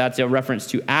disobedience, that's a reference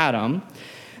to Adam,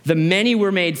 the many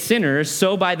were made sinners,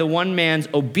 so by the one man's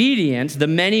obedience, the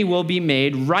many will be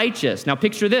made righteous. Now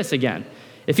picture this again.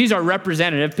 If he's our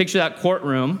representative, picture that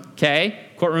courtroom, okay?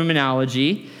 Courtroom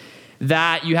analogy.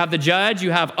 That you have the judge,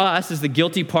 you have us as the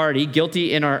guilty party,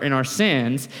 guilty in our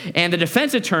sins, and the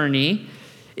defense attorney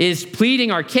is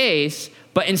pleading our case,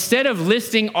 but instead of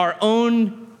listing our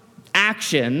own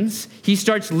actions, he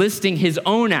starts listing his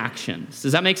own actions.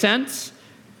 Does that make sense?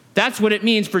 That's what it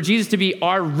means for Jesus to be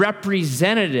our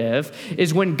representative,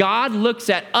 is when God looks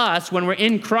at us, when we're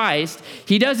in Christ,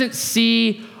 he doesn't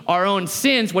see our own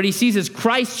sins. What he sees is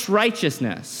Christ's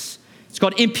righteousness. It's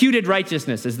called imputed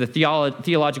righteousness is the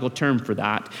theological term for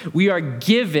that. We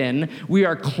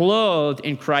are clothed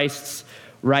in Christ's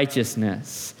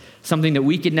righteousness, something that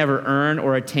we could never earn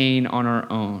or attain on our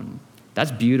own.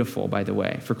 That's beautiful, by the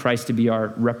way, for Christ to be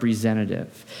our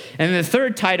representative. And the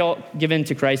third title given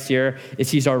to Christ here is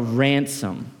he's our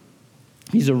ransom.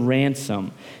 He's a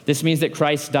ransom. This means that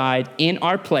Christ died in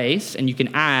our place, and you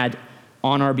can add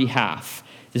on our behalf.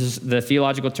 This is the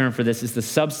theological term for this is the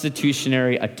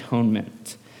substitutionary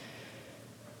atonement.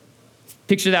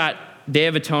 Picture that Day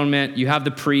of Atonement. You have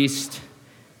the priest.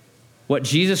 What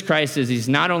Jesus Christ is, he's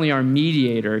not only our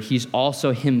mediator, he's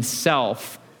also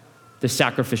himself the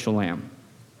sacrificial lamb.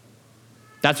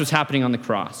 That's what's happening on the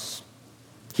cross.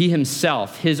 He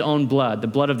himself, his own blood, the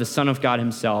blood of the Son of God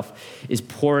himself, is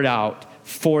poured out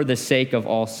for the sake of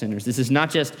all sinners. This is not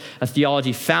just a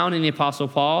theology found in the Apostle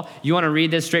Paul. You want to read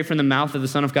this straight from the mouth of the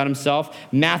Son of God himself?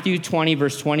 Matthew 20,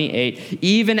 verse 28.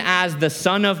 Even as the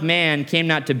Son of Man came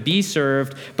not to be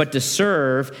served, but to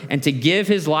serve and to give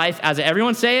his life as,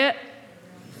 everyone say it,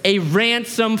 a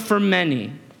ransom for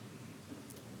many.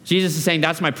 Jesus is saying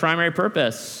that's my primary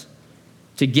purpose,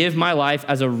 to give my life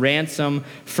as a ransom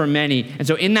for many. And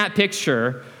so in that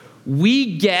picture,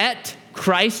 we get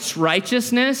Christ's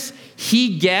righteousness.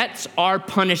 He gets our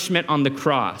punishment on the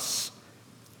cross.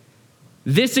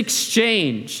 This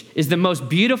exchange is the most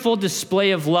beautiful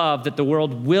display of love that the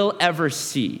world will ever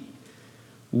see.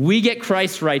 We get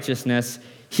Christ's righteousness.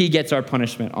 He gets our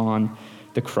punishment on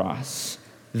the cross.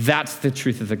 That's the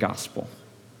truth of the gospel.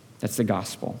 That's the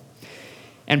gospel.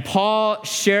 And Paul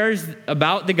shares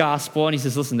about the gospel, and he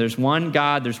says, listen, there's one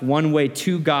God, there's one way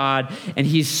to God, and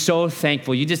he's so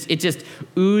thankful. It just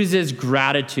oozes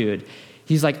gratitude.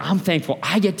 He's like, I'm thankful.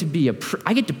 I get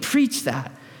to preach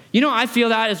that. You know, I feel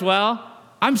that as well.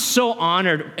 I'm so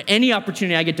honored. Any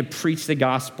opportunity I get to preach the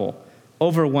gospel,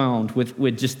 overwhelmed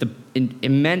with just the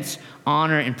immense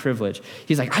honor and privilege.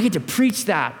 He's like, I get to preach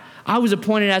that. I was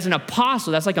appointed as an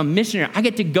apostle. That's like a missionary. I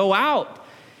get to go out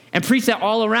and preach that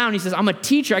all around. He says, I'm a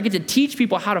teacher. I get to teach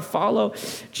people how to follow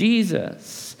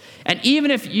Jesus. And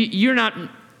even if you're not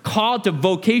called to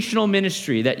vocational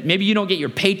ministry, that maybe you don't get your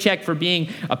paycheck for being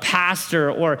a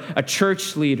pastor or a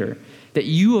church leader, that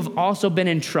you have also been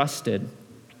entrusted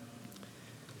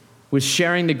with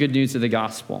sharing the good news of the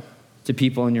gospel to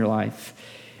people in your life.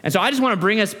 And so I just want to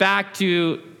bring us back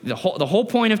to the whole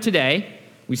point of today.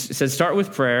 We said start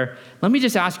with prayer. Let me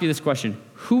just ask you this question.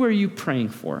 Who are you praying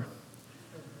for?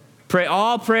 Pray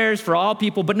all prayers for all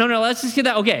people, but no, let's just get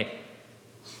that. Okay,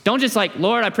 don't just like,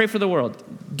 Lord, I pray for the world.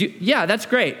 Yeah, that's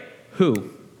great. Who?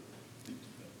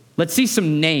 Let's see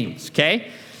some names,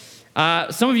 okay?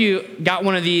 Some of you got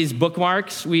one of these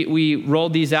bookmarks. We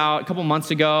rolled these out a couple months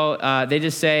ago. They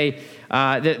just say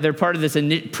they're part of this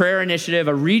prayer initiative,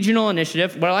 a regional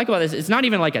initiative. What I like about this, it's not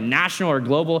even like a national or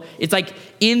global. It's like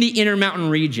in the Intermountain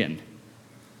region,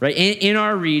 right? In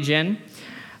our region.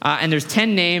 And there's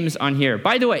 10 names on here.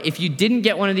 By the way, if you didn't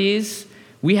get one of these,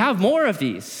 we have more of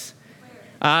these.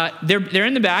 They're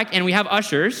in the back, and we have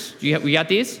ushers. We got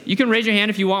these? You can raise your hand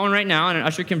if you want one right now, and an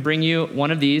usher can bring you one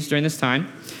of these during this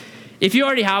time. If you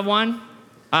already have one,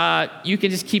 you can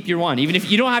just keep your one, even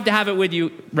if you don't have to have it with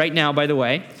you right now, by the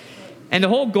way. And the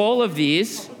whole goal of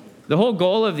these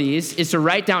is to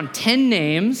write down 10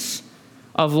 names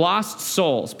of lost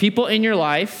souls, people in your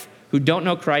life who don't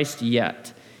know Christ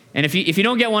yet. And if you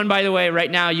don't get one, by the way,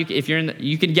 right now, you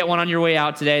can get one on your way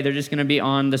out today. They're just going to be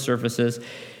on the surfaces.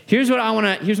 Here's what I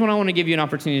want to give you an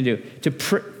opportunity to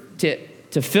do.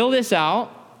 To fill this out,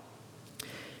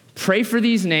 pray for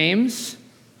these names.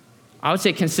 I would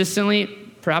say consistently,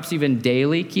 perhaps even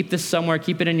daily. Keep this somewhere.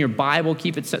 Keep it in your Bible.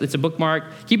 It's a bookmark.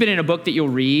 Keep it in a book that you'll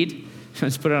read.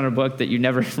 Just put it on a book that you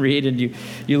never read and you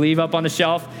leave up on the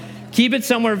shelf. Keep it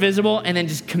somewhere visible, and then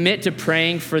just commit to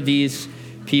praying for these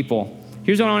people.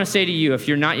 Here's what I want to say to you if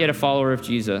you're not yet a follower of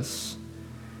Jesus.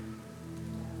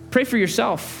 Pray for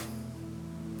yourself.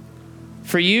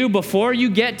 For you, before you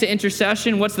get to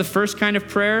intercession, what's the first kind of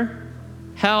prayer?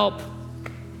 Help.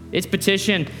 It's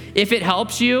petition. If it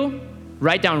helps you,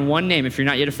 write down one name if you're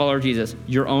not yet a follower of Jesus,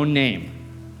 your own name.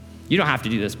 You don't have to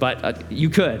do this, but you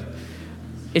could.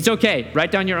 It's okay.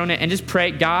 Write down your own name and just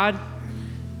pray, God,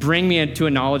 bring me into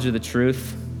a knowledge of the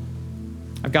truth.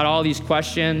 I've got all these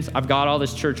questions. I've got all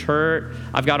this church hurt.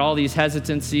 I've got all these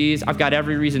hesitancies. I've got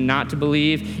every reason not to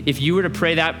believe. If you were to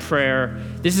pray that prayer,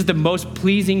 this is the most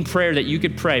pleasing prayer that you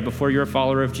could pray before you're a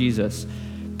follower of Jesus.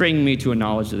 Bring me to a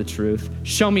knowledge of the truth.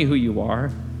 Show me who you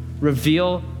are.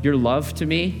 Reveal your love to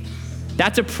me.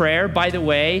 That's a prayer, by the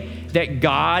way, that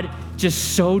God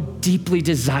just so deeply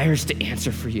desires to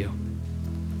answer for you.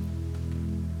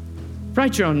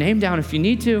 Write your own name down if you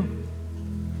need to.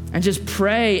 And just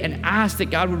pray and ask that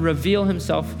God would reveal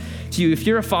himself to you. If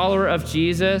you're a follower of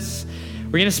Jesus,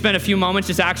 we're going to spend a few moments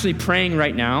just actually praying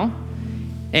right now.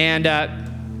 And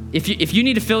if you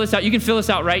need to fill this out, you can fill this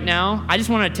out right now. I just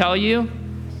want to tell you,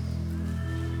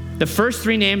 the first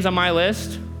 3 names on my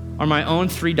list are my own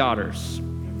 3 daughters.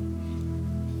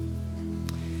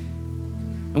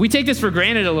 And we take this for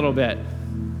granted a little bit.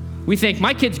 We think,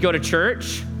 my kids go to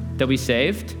church, they'll be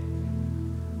saved.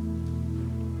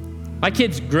 My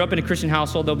kids grew up in a Christian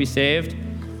household, they'll be saved.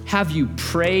 Have you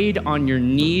prayed on your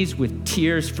knees with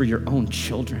tears for your own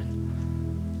children?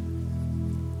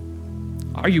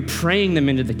 Are you praying them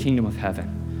into the kingdom of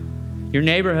heaven? Your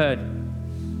neighborhood.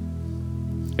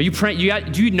 Are you praying?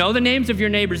 Do you know the names of your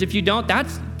neighbors? If you don't,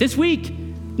 that's this week.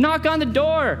 Knock on the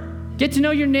door. Get to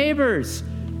know your neighbors.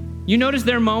 You notice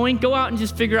they're mowing, go out and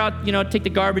just figure out, take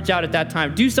the garbage out at that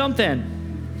time. Do something.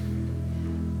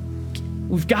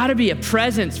 We've got to be a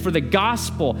presence for the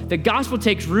gospel. The gospel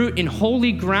takes root in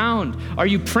holy ground. Are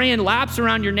you praying laps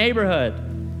around your neighborhood?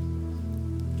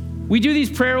 We do these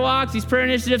prayer walks, these prayer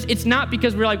initiatives. It's not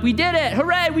because we're like, we did it.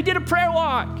 Hooray, we did a prayer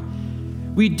walk.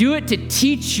 We do it to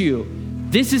teach you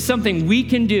this is something we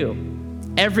can do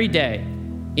every day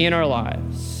in our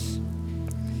lives.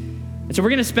 And so we're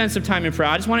going to spend some time in prayer.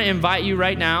 I just want to invite you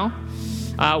right now.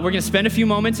 We're going to spend a few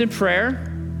moments in prayer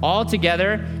all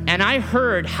together. And I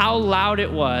heard how loud it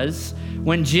was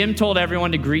when Jim told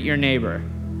everyone to greet your neighbor.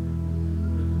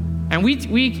 And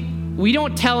we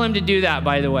don't tell him to do that,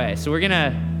 by the way. So we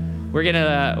don't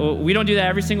do that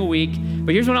every single week.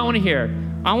 But here's what I want to hear.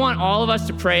 I want all of us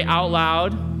to pray out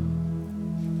loud.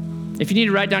 If you need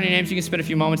to write down your names, you can spend a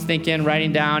few moments thinking,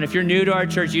 writing down. If you're new to our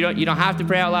church, you don't have to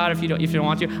pray out loud if you don't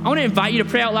want to. I want to invite you to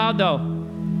pray out loud though,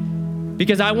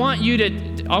 because I want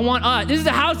us. This is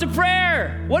a house of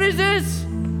prayer. What is this?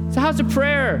 It's a house of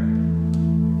prayer.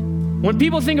 When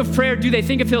people think of prayer, do they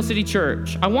think of Hill City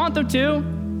Church? I want them to.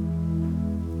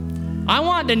 I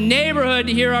want the neighborhood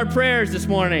to hear our prayers this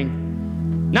morning.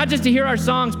 Not just to hear our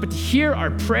songs, but to hear our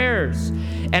prayers.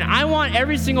 And I want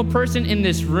every single person in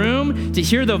this room to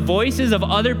hear the voices of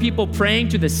other people praying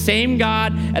to the same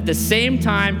God at the same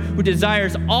time, who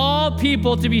desires all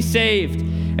people to be saved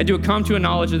and to come to a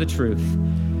knowledge of the truth.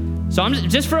 So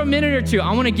just for a minute or two,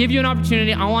 I want to give you an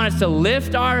opportunity. I want us to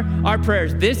lift our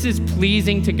prayers. This is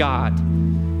pleasing to God.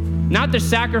 Not the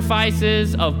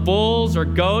sacrifices of bulls or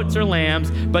goats or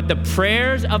lambs, but the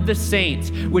prayers of the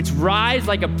saints, which rise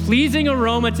like a pleasing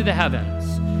aroma to the heavens.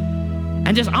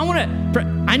 And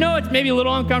I know it's maybe a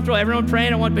little uncomfortable, everyone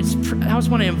praying, I just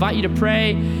want to invite you to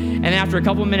pray. And after a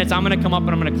couple of minutes, I'm going to come up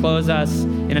and I'm going to close us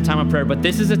in a time of prayer. But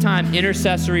this is a time,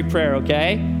 intercessory prayer,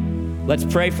 okay? Let's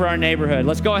pray for our neighborhood.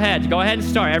 Let's go ahead and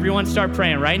start. Everyone start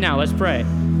praying right now. Let's pray.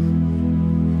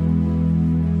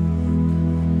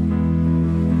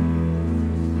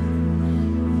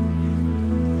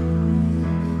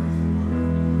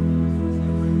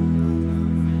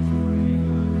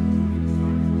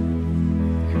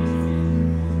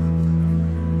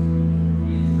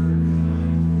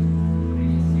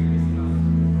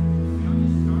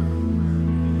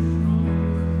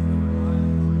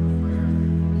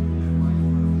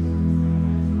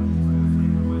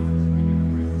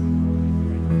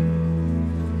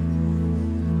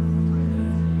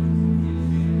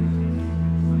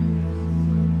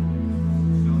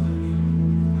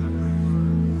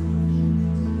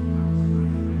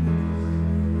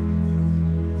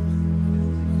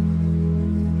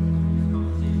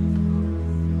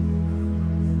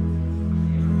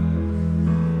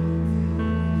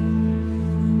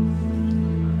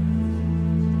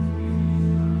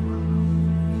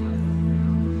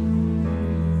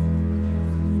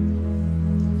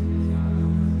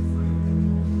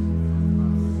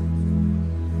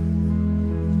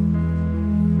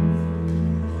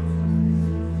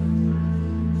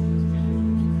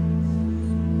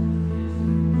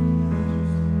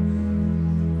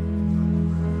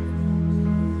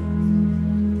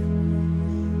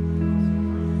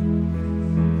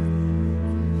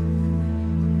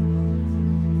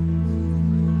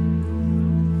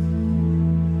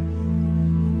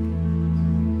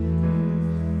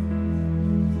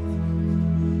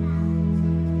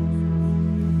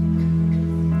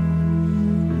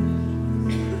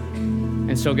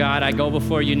 So God, I go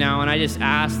before you now and I just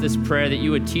ask this prayer that you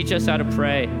would teach us how to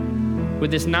pray. Would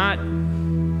this not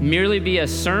merely be a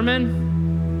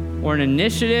sermon or an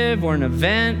initiative or an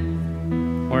event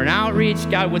or an outreach?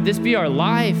 God, would this be our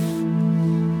life?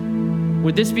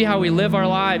 Would this be how we live our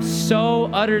lives, so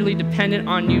utterly dependent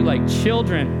on you like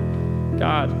children?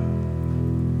 God,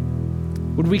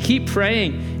 would we keep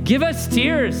praying? Give us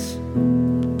tears.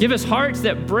 Give us hearts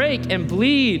that break and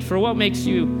bleed for what makes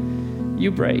you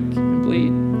break and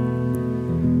bleed.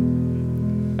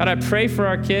 God, I pray for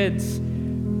our kids.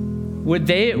 Would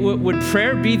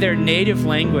prayer be their native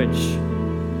language?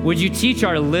 Would you teach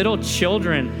our little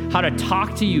children how to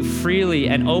talk to you freely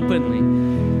and openly?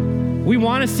 We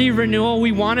want to see renewal.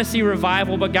 We want to see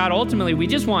revival. But God, ultimately, we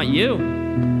just want you.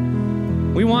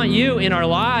 We want you in our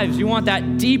lives. We want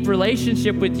that deep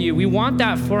relationship with you. We want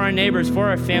that for our neighbors, for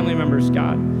our family members,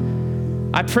 God.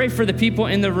 I pray for the people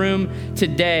in the room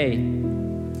today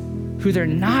who they're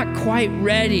not quite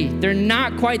ready. They're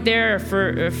not quite there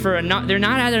they're not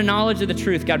at a knowledge of the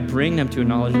truth. God, bring them to a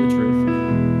knowledge of the truth.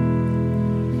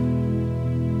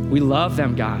 We love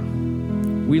them, God.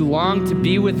 We long to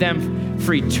be with them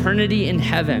for eternity in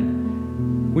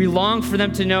heaven. We long for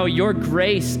them to know your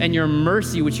grace and your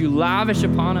mercy, which you lavish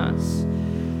upon us.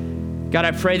 God,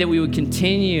 I pray that we would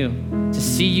continue to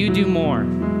see you do more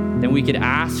than we could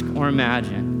ask or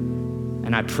imagine.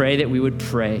 And I pray that we would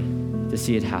pray to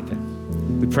see it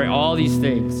happen. We pray all these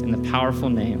things in the powerful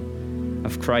name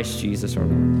of Christ Jesus our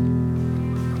Lord.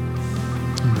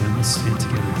 Amen. Let's stand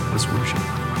together. Let's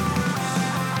worship.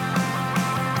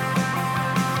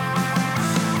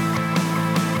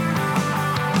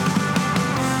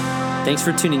 Thanks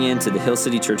for tuning in to the Hill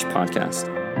City Church podcast.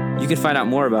 You can find out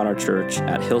more about our church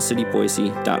at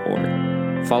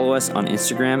hillcityboise.org. Follow us on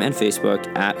Instagram and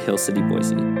Facebook at Hill City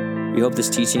Boise. We hope this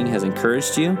teaching has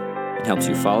encouraged you and helps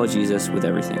you follow Jesus with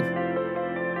everything.